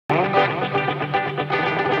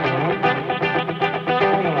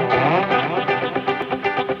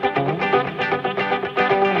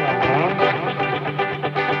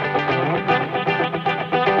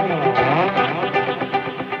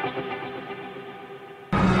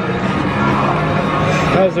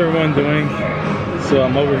How's everyone doing? So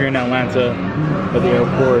I'm over here in Atlanta at the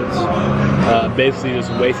airport, basically just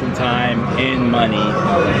wasting time and money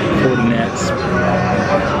for the next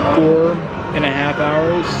 4.5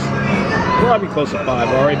 hours. Probably close to 5.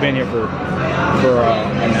 I've already been here for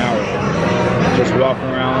an hour, just walking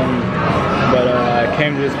around. But I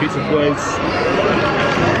came to this pizza place.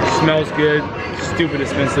 Smells good, stupid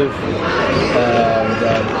expensive.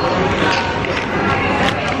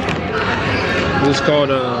 This is called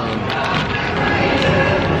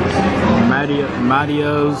Matio's.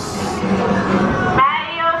 Matio's,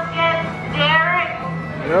 Derek.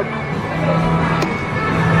 Yep.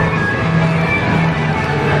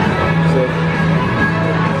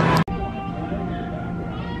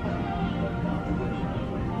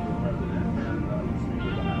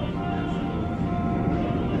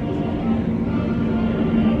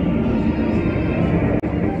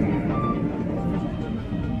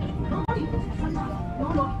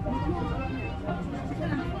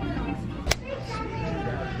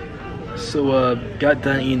 So got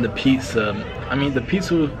done eating the pizza. I mean, the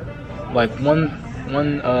pizza, like one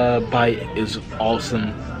bite is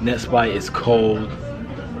awesome, next bite is cold.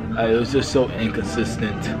 It was just so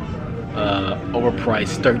inconsistent.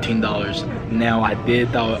 Overpriced, $13. Now I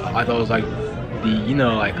thought it was like the, you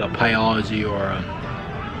know, like a Pieology or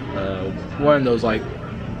one of those like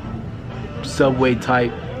Subway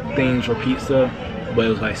type things for pizza, but it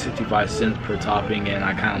was like 65 cents per topping, and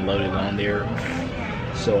I kind of loaded on there.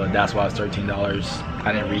 So that's why it's $13.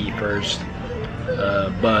 I didn't read first,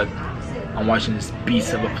 but I'm watching this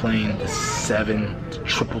beast of a plane, the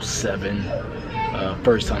 777.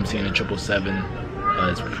 First time seeing a 777.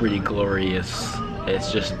 It's pretty glorious.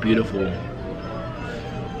 It's just beautiful.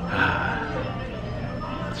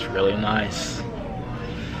 It's really nice.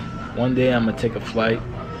 One day I'm gonna take a flight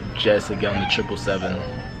just to get on the 777,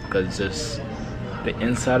 because it's just the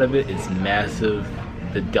inside of it is massive.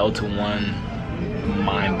 The Delta One,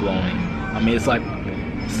 mind-blowing. I mean, it's like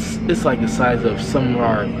the size of some of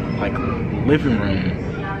our like living room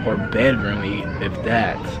or bedroom, if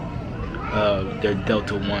that. Their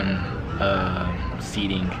Delta One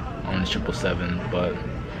seating on the 777, but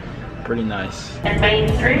pretty nice. And Main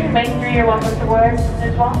Street, you're welcome to work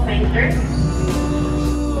as well. Main Street.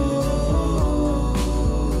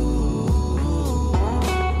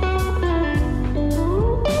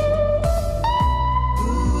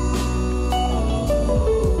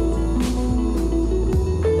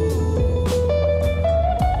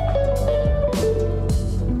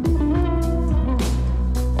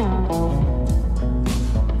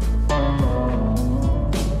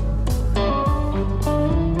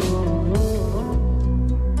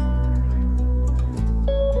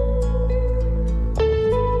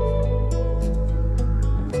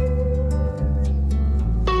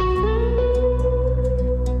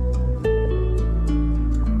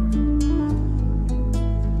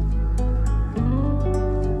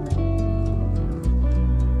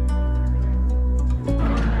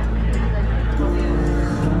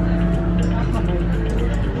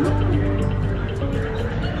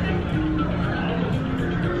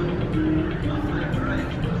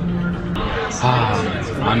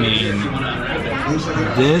 I mean,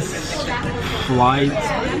 this flight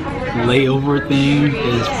layover thing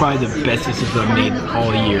is probably the best decision I've made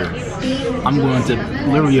all year. I'm going to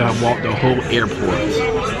literally walk the whole airport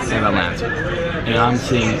in Atlanta, and I'm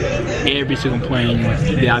seeing every single plane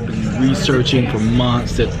that I've been researching for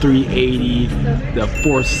months. The 380, the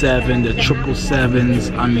 47, the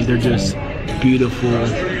 777s. I mean, they're just beautiful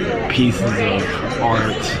pieces of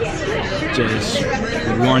art. Just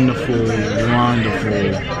wonderful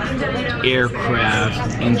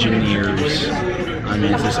aircraft engineers. I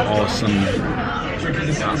mean, it's just awesome.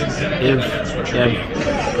 If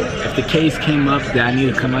the case came up that I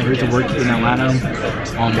need to come out here to work in Atlanta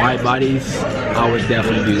on wide bodies, I would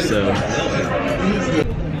definitely do so.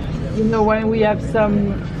 You know, when we have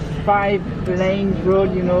some 5-lane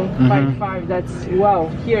road, you know, 5, that's, wow,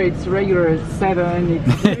 here it's regular 7, it's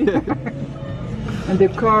and the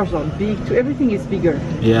cars are big too. Everything is bigger.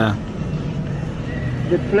 Yeah.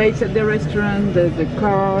 The plates at the restaurant, the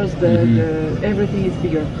cars, everything is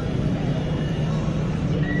bigger.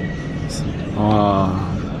 Oh,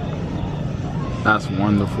 that's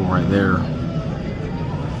wonderful right there.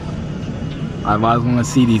 I've always wanted to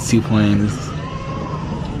see these two planes.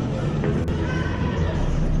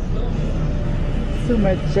 So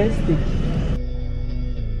majestic.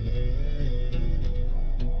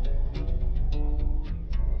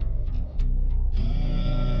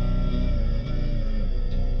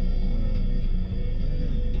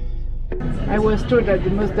 I was told that the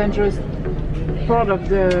most dangerous part of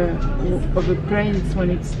the plane is when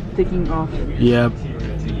it's taking off. Yep.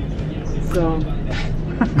 So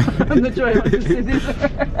I'm not sure I want to say this.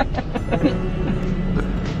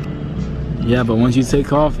 Yeah, but once you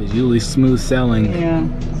take off, it's usually smooth sailing. Yeah.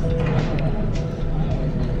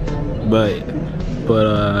 But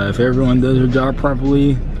if everyone does their job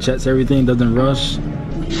properly, checks everything, doesn't rush,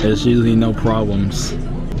 there's usually no problems.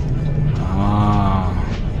 Ah.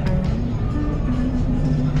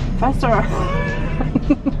 Faster.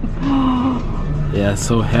 Yeah, it's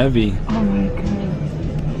so heavy. Oh my god.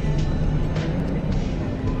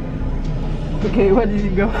 Okay, where did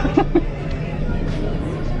it go?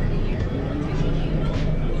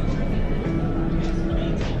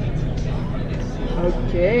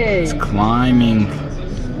 Okay. It's climbing.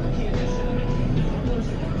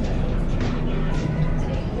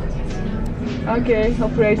 Okay,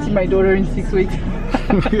 hopefully I see my daughter in 6 weeks.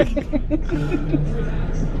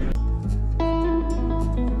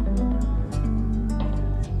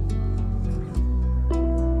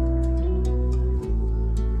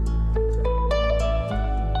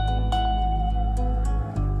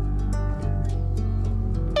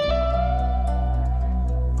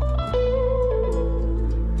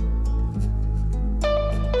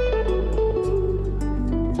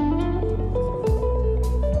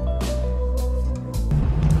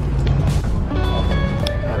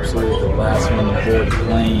 Absolutely the last one to board the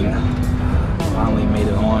plane. Finally made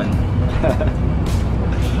it on.